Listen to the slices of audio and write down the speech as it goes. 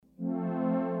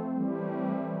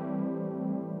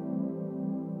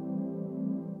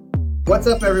What's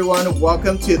up, everyone?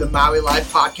 Welcome to the Maui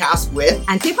Life podcast with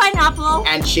Aunty Pineapple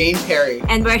and Shane Perry.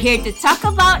 And we're here to talk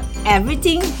about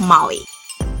everything Maui.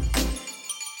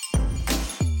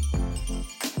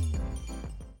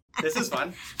 This is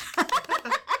fun.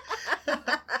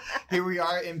 Here we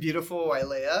are in beautiful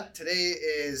Wailea. Today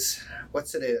is,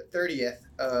 what's today? The 30th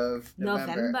of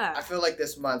November. I feel like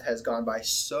this month has gone by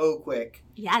so quick.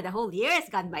 Yeah, the whole year has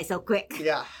gone by so quick.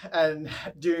 Yeah, and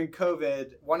during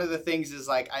COVID, one of the things is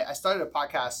like, I started a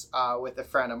podcast with a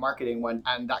friend, a marketing one,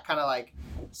 and that kind of like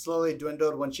slowly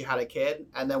dwindled when she had a kid.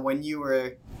 And then when you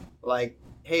were like,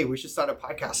 hey, we should start a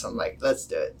podcast, I'm like, let's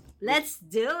do it. Let's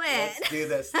do it. Let's do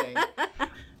this thing.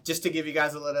 Just to give you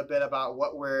guys a little bit about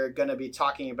what we're going to be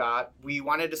talking about, we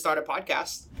wanted to start a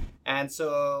podcast. And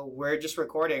so we're just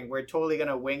recording. We're totally going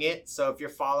to wing it. So if you're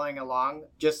following along,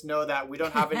 just know that we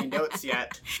don't have any notes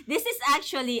yet. This is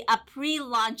actually a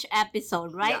pre-launch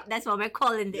episode, right? Yeah. That's what we're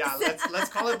calling this. Yeah, let's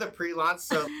call it the pre-launch.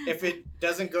 So if it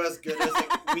doesn't go as good as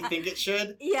we think it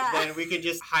should, then we can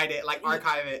just hide it, like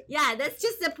archive it. Yeah, that's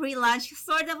just the pre-launch,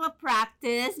 sort of a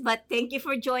practice. But thank you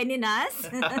for joining us.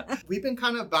 We've been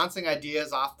kind of bouncing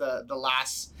ideas off the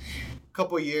last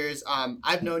couple years.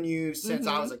 I've known you since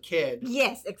I was a kid.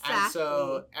 Yes, exactly. And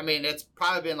so, I mean, it's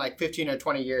probably been like 15 or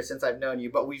 20 years since I've known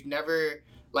you, but we've never,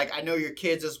 like, I know your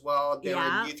kids as well. They were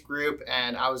in youth group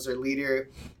and I was their leader.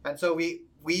 And so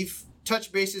we've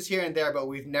touched bases here and there, but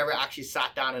we've never actually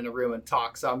sat down in a room and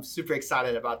talked. So I'm super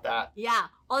excited about that. Yeah.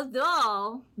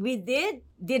 Although we did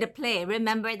a play.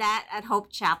 Remember that at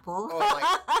Hope Chapel?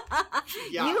 Oh,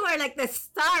 yeah. You were like the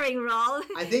starring role.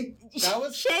 I think that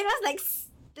was... Shane was like...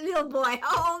 Little boy,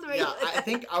 how old were you? Yeah, I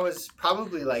think I was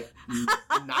probably like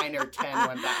 9 or 10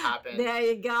 when that happened. There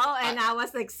you go. And I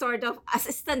was like sort of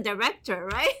assistant director,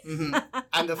 right? Mm-hmm.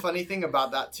 And the funny thing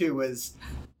about that too was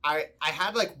I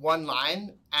had like one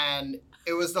line, and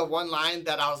it was the one line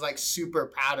that I was like super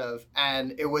proud of,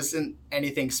 and it wasn't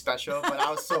anything special, but I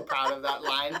was so proud of that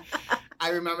line. I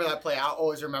remember that play. I'll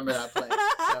always remember that play.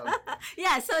 So.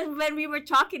 Yeah, so when we were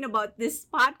talking about this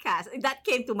podcast, that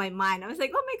came to my mind. I was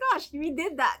like, oh my gosh, we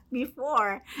did that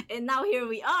before. And now here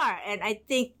we are. And I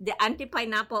think the Aunty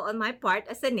Pineapple on my part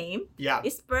as a name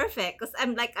is perfect because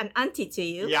I'm like an auntie to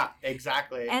you. Yeah,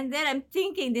 exactly. And then I'm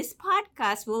thinking this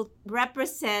podcast will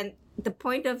represent the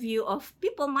point of view of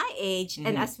people my age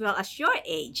and as well as your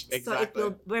age. Exactly.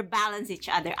 So we'll balance each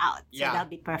other out. So that'll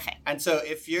be perfect. And so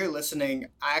if you're listening,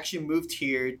 I actually moved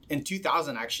here in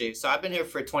 2000 actually. So I've been here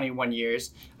for 21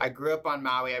 years. I grew up on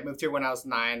Maui. I moved here when I was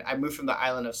 9. I moved from the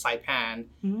island of Saipan.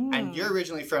 And you're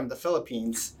originally from the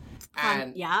Philippines.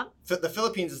 And the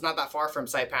Philippines is not that far from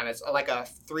Saipan. It's like a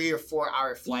 3 or 4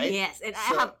 hour flight. Yes, and I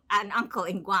have an uncle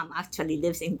in Guam, actually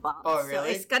lives in Guam. Oh, really?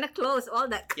 So it's kind of close, all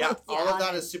that close. Yeah, all of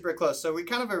that is super close. So we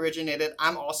kind of originated.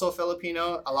 I'm also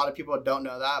Filipino. A lot of people don't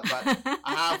know that, but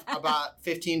I have about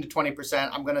 15 to 20%.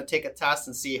 I'm going to take a test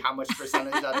and see how much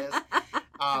percentage that is.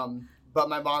 But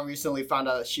my mom recently found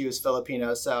out that she was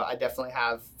Filipino, so I definitely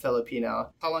have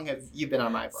Filipino. How long have you been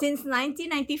on Maui? Since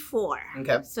 1994.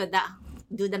 Okay. So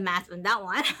do the math on that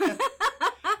one.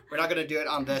 We're not gonna do it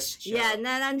on this show. Yeah,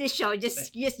 not on this show.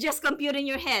 Just compute in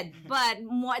your head. But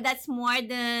that's more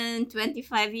than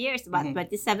 25 years, about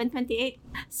 27, 28.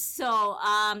 So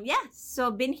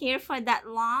so been here for that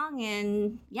long,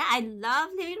 and I love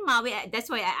living in Maui. That's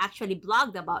why I actually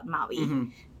blogged about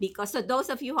Maui. Because so those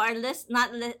of you who are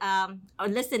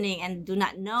listening and do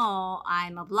not know,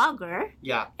 I'm a blogger.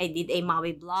 Yeah. I did a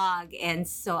Maui blog, and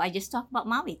so I just talk about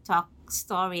Maui, talk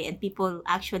story, and people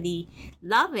actually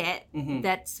love it.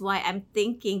 That's why I'm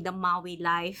thinking the Maui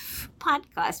Life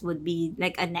podcast would be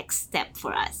like a next step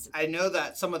for us. I know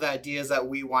that some of the ideas that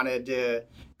we wanted to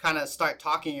kind of start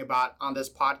talking about on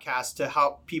this podcast to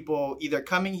help people either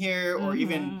coming here or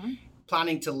even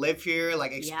planning to live here,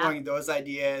 like exploring those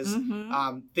ideas,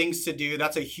 things to do.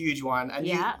 That's a huge one. And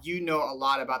you know a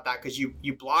lot about that because you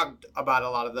blogged about a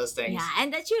lot of those things. Yeah,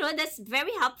 and that's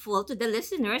very helpful to the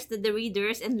listeners, to the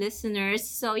readers and listeners.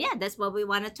 So that's what we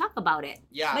want to talk about it.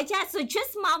 Yeah. But so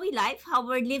just Maui Life, how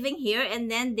we're living here, and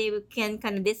then they can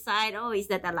kind of decide, is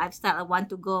that a lifestyle I want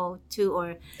to go to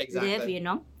or live,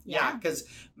 Yeah, because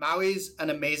Maui's an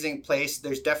amazing place.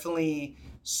 There's definitely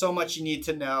so much you need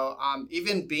to know.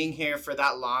 Even being here for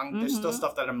that long, there's still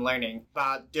stuff that I'm learning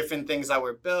about different things that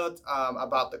were built,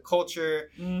 about the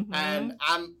culture. And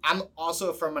I'm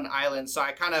also from an island, so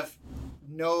I kind of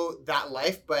know that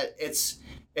life, but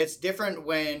it's different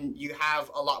when you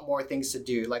have a lot more things to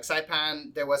do. Like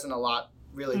Saipan, there wasn't a lot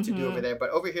really to do over there,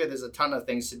 but over here there's a ton of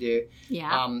things to do.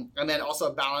 And then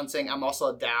also balancing, I'm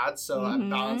also a dad, so I'm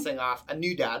balancing off a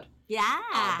new dad.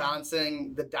 Yeah.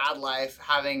 Balancing the dad life,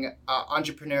 having an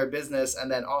entrepreneur business,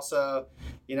 and then also,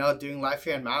 doing life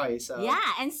here in Maui. So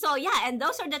and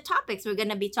those are the topics we're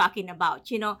gonna be talking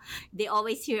about. They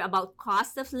always hear about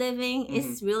cost of living.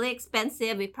 It's really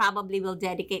expensive. We probably will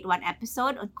dedicate one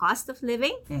episode on cost of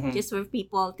living, just for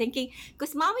people thinking,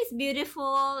 because Maui is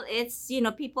beautiful. It's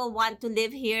people want to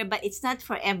live here, but it's not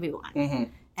for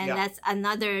everyone. And that's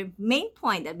another main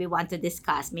point that we want to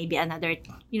discuss. Maybe another,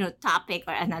 topic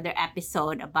or another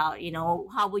episode about,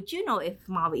 how would you know if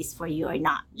Maui is for you or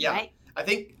not? Yeah. Right? I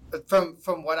think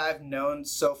from what I've known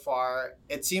so far,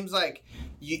 it seems like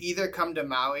you either come to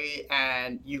Maui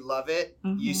and you love it,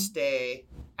 you stay,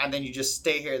 and then you just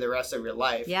stay here the rest of your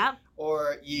life. Yeah.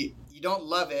 Or you don't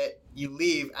love it, you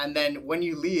leave, and then when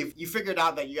you leave, you figured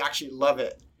out that you actually love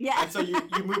it. Yeah. And so you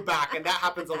move back, and that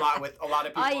happens a lot with a lot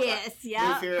of people.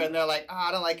 Move here, and they're like,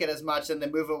 I don't like it as much, and they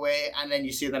move away, and then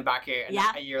you see them back here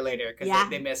a year later because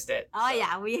they missed it.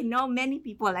 We know many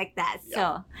people like that.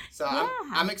 So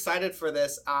I'm excited for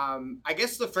this. I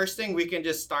guess the first thing we can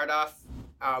just start off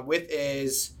with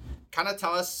is kind of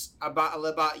tell us a little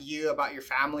about you, about your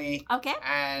family,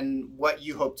 and what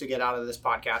you hope to get out of this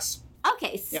podcast.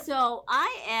 Okay, so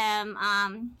I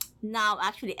am now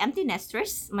actually empty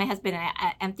nesters. My husband and I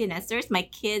are empty nesters. My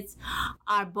kids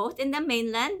are both in the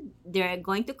mainland. They're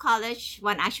going to college.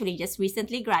 One actually just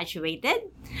recently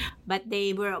graduated, but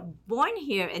they were born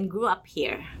here and grew up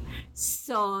here.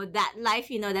 So that life,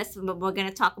 that's what we're going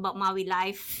to talk about, Maui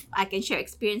Life. I can share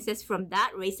experiences from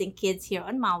that, raising kids here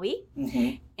on Maui.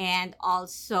 And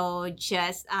also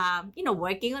just,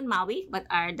 working on Maui. What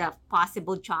are the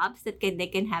possible jobs that they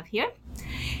can have here?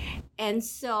 And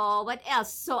so, what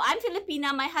else? So, I'm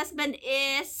Filipina. My husband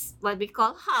is what we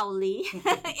call haole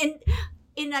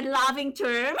in a loving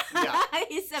term. Yeah.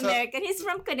 He's American. He's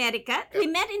from Connecticut. Okay. We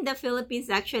met in the Philippines,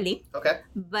 actually. Okay.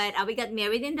 But we got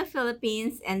married in the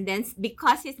Philippines. And then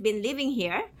because he's been living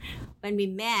here, when we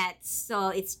met, so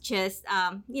it's just,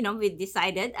 we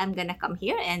decided I'm going to come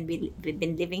here. And we've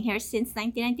been living here since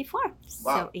 1994.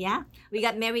 Wow. So, we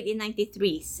got married in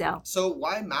 93. So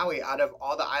why Maui out of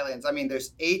all the islands? I mean,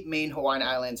 there's 8 main Hawaiian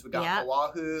islands. We got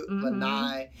Oahu,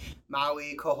 Lanai,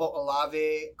 Maui,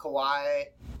 Koho'olawe, Kauai,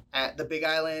 the Big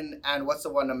Island, and what's the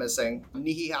one I'm missing?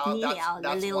 Niihau.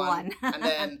 That's the little one. And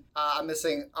then I'm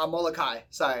missing Molokai.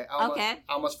 Sorry, I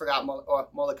almost forgot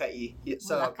Molokai.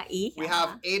 So Molokai, we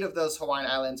have 8 of those Hawaiian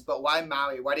islands, but why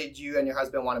Maui? Why did you and your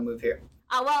husband want to move here?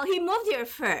 Well, he moved here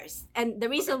first, and the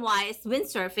reason why is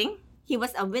windsurfing. He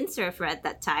was a windsurfer at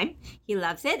that time. He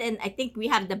loves it. And I think we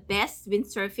have the best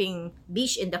windsurfing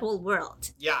beach in the whole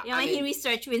world. Yeah. He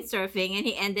researched windsurfing and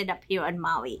he ended up here on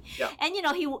Maui. Yeah. And,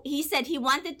 he said he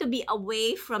wanted to be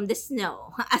away from the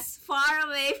snow, as far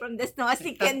away from the snow as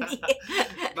he can be.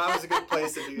 Maui's a good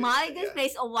place to do it. Maui's a good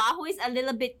place. Oahu is a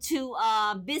little bit too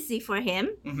busy for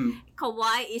him.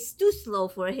 Kauai is too slow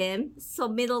for him. So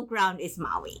middle ground is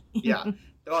Maui. Yeah.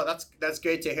 Oh, that's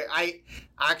great to hear. I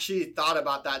actually thought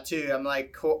about that too. I'm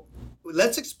like, cool.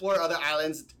 Let's explore other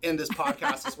islands in this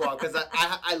podcast as well, because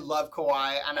I love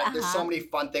Kauai, and there's so many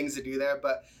fun things to do there.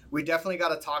 But we definitely got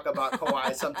to talk about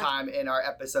Kauai sometime in our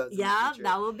episodes. Yeah,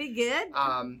 that will be good.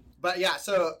 But yeah,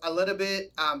 so a little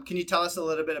bit. Can you tell us a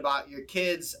little bit about your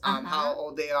kids? How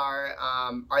old they are?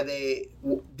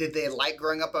 Did they like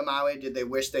growing up on Maui? Did they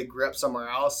wish they grew up somewhere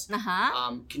else?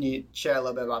 Can you share a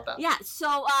little bit about that? Yeah.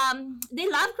 So they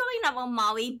love growing up on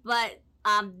Maui, but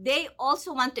they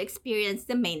also want to experience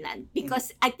the mainland,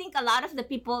 because I think a lot of the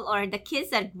people or the kids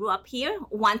that grew up here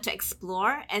want to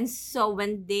explore. And so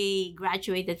when they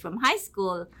graduated from high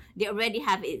school, they already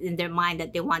have it in their mind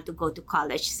that they want to go to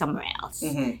college somewhere else.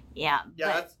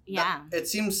 It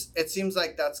seems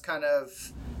like that's kind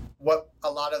of what a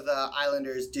lot of the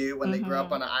islanders do when they grow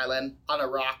up on an island, on a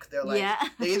rock. They're like,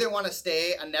 they either want to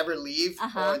stay and never leave,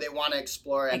 or they want to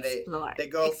explore, and they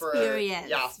go for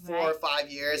 4 or 5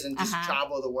 years and just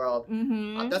travel the world.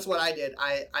 That's what I did.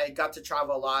 I got to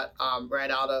travel a lot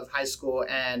right out of high school,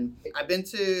 and I've been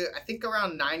to, I think,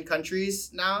 around 9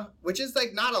 countries now, which is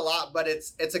like not a lot, but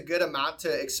it's a good amount to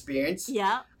experience.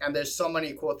 Yeah. And there's so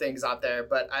many cool things out there,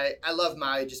 but I love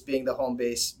Maui just being the home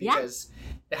base, because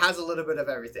it has a little bit of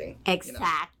everything.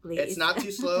 Exactly. It's not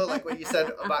too slow, like what you said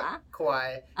about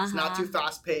Kauai. It's not too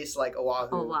fast-paced like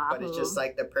Oahu, but it's just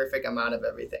like the perfect amount of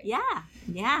everything.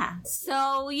 Yeah.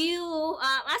 So you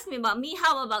asked me about me.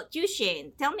 How about you,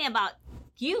 Shane? Tell me about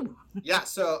you. Yeah,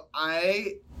 so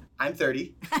I'm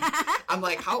 30. I'm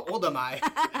like, how old am I?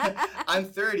 I'm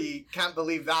 30. Can't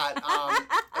believe that.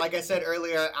 like I said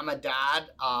earlier, I'm a dad.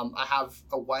 I have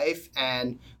a wife,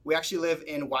 and we actually live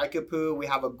in Waikapu. We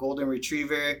have a golden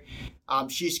retriever.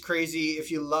 She's crazy.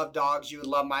 If you love dogs, you would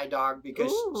love my dog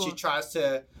because she tries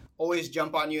to always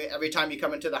jump on you every time you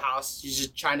come into the house. She's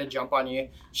just trying to jump on you.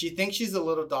 She thinks she's a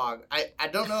little dog. I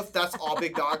don't know if that's all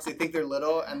big dogs. They think they're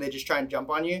little and they just try and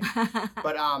jump on you.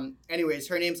 But anyways,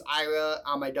 her name's Ira.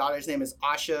 My daughter's name is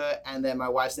Asha, and then my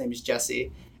wife's name is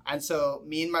Jessie. And so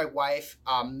me and my wife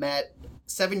met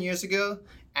 7 years ago,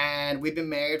 and we've been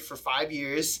married for 5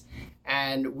 years,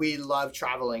 and we love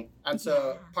traveling. And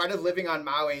so part of living on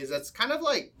Maui is it's kind of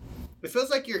like, it feels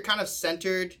like you're kind of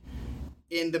centered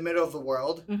in the middle of the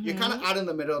world. You're kind of out in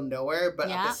the middle of nowhere, but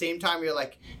at the same time, you're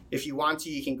like, if you want to,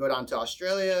 you can go down to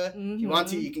Australia. If you want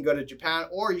to, you can go to Japan,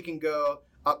 or you can go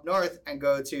up north and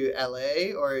go to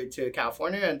LA or to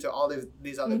California and to all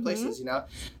these other places, you know?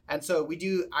 And so we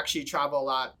do actually travel a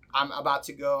lot. I'm about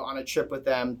to go on a trip with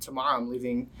them tomorrow. I'm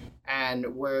leaving,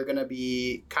 and we're going to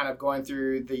be kind of going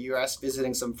through the U.S.,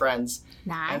 visiting some friends.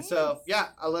 Nice. And so, yeah,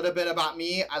 a little bit about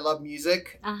me. I love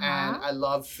music and I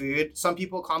love food. Some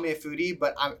people call me a foodie,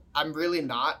 but I'm really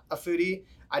not a foodie.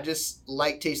 I just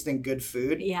like tasting good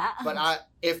food. Yeah. But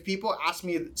if people ask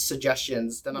me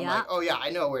suggestions, then I'm like, oh yeah, I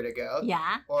know where to go.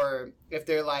 Yeah. Or if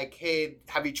they're like, hey,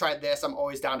 have you tried this? I'm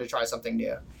always down to try something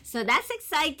new. So that's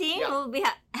exciting. Yeah. We'll be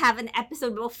have an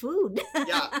episode about food.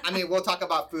 Yeah, I mean, we'll talk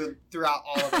about food throughout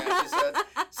all of the episodes.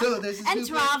 So this is and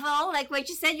travel, like what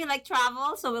you said, you like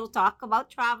travel, so we'll talk about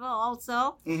travel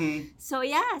also. So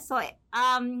yeah,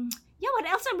 yeah, what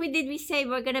else did we say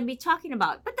we're going to be talking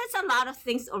about? But that's a lot of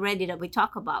things already that we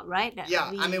talk about, right?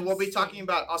 I mean, we'll be talking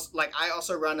about, like, I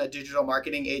also run a digital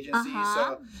marketing agency.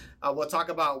 So we'll talk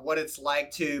about what it's like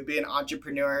to be an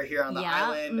entrepreneur here on the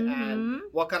island and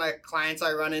what kind of clients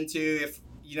I run into. If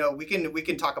you know, we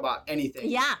can talk about anything.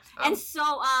 Yeah. And so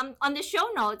on the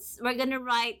show notes, we're going to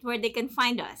write where they can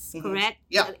find us, correct?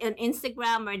 Yeah. On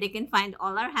Instagram, where they can find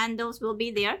all our handles will be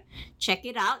there. Check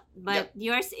it out. But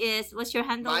yours is, what's your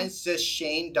handle? Mine's just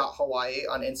Shane.Hawaii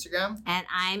on Instagram. And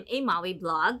I'm a Maui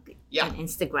blog on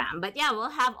Instagram. But yeah, we'll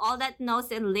have all that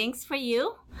notes and links for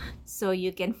you so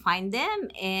you can find them.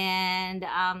 And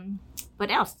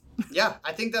what else? Yeah,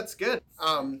 I think that's good.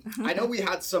 I know we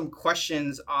had some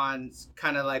questions on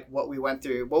kind of like what we went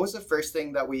through. What was the first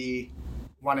thing that we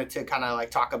wanted to kind of like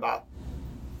talk about?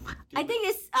 I think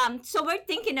it's so we're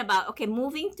thinking about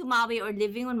moving to Maui or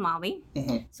living on Maui.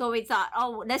 So we thought,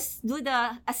 let's do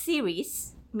a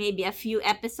series, maybe a few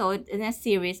episodes in a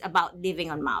series about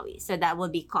living on Maui. So that will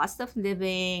be cost of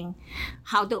living,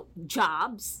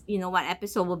 jobs. You know, one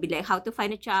episode will be like how to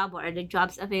find a job, what are the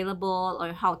jobs available,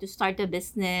 or how to start a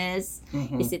business.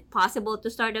 Is it possible to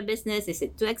start a business? Is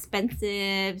it too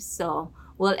expensive? So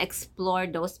we'll explore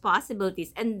those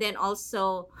possibilities. And then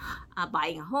also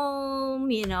buying a home,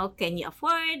 you know, can you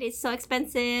afford? It's so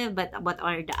expensive, but what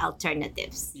are the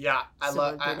alternatives? Yeah,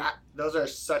 those are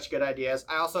such good ideas.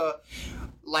 I also,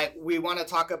 we want to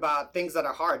talk about things that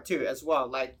are hard too as well.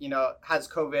 Like, you know, has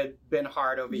COVID been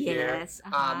hard over here?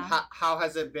 How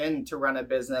has it been to run a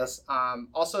business?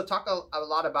 Also talk a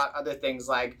lot about other things,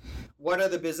 like what are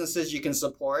the businesses you can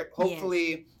support?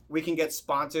 Hopefully we can get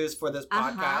sponsors for this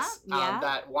podcast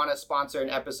that want to sponsor an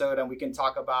episode, and we can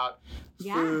talk about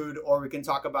food, or we can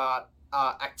talk about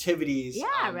activities.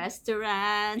 Yeah,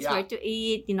 restaurants, where to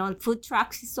eat. You know, food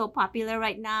trucks is so popular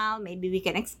right now. Maybe we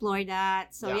can explore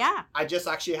that. So I just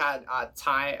actually had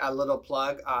a little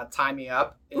plug, Tie Me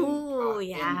Up.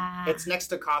 It's next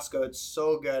to Costco. It's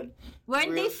so good.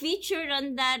 Weren't they featured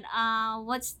on that?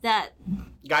 What's that?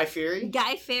 Guy Fieri?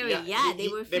 Guy Fieri, they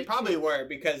were featured. They probably were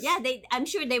because... Yeah, I'm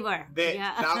sure they were.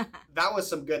 That was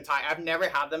some good Thai. I've never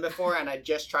had them before, and I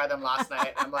just tried them last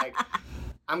night. I'm like,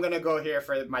 I'm going to go here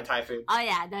for my Thai food. Oh,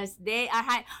 yeah. They are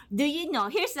high. Do you know,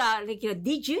 here's a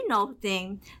did you know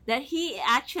thing, that he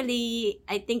actually,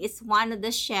 I think, is one of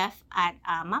the chef at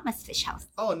Mama's Fish House.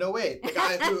 Oh, no way. The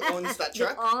guy who owns that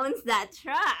truck? Owns that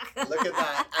truck. Look at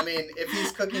that. I mean, if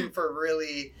he's cooking for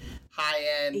really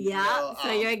high-end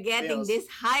so you're getting meals. This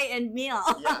high-end meal.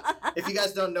 If you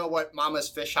guys don't know what Mama's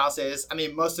Fish House is, I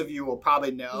mean, most of you will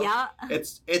probably know.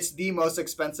 It's the most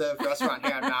expensive restaurant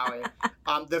here in Maui.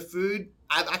 The food,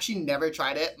 I've actually never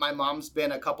tried it. My mom's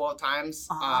been a couple of times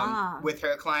with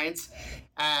her clients,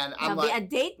 and I'm It'll be a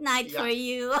date night for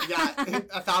you.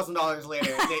 $1,000 later,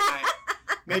 date night.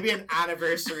 Maybe an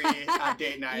anniversary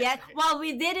date night. Yeah, well,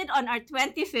 we did it on our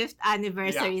 25th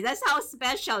anniversary. Yeah. That's how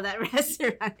special that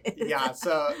restaurant is. Yeah,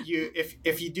 so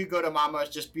if you do go to Mama's,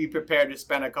 just be prepared to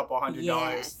spend a couple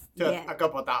 $100 to a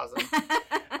couple thousand.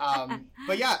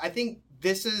 But yeah, I think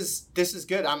this is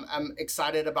good. I'm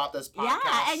excited about this podcast.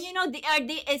 Yeah, and you know,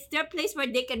 is there a place where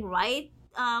they can write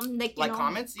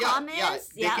comments? Yeah, comments?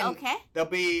 yeah.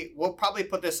 Okay. We'll probably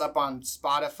put this up on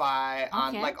Spotify,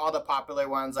 on like all the popular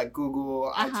ones like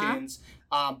Google, iTunes.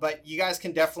 But you guys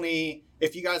can definitely,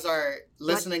 if you guys are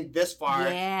listening this far,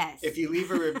 if you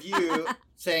leave a review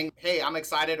saying, hey, I'm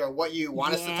excited, or what you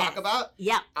want us to talk about,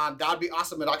 that would be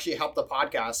awesome. It'd actually help the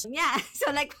podcast. Yeah.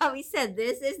 So like how we said,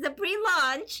 this is the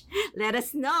pre-launch. Let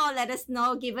us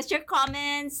know. Give us your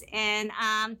comments, and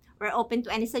we're open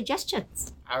to any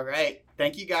suggestions. All right.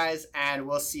 Thank you guys, and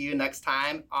we'll see you next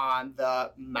time on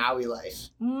the Maui Life.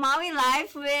 Maui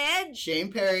Life with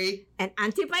Shane Perry and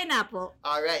Aunty Pineapple.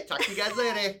 All right. Talk to you guys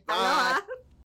later. Bye. Aloha.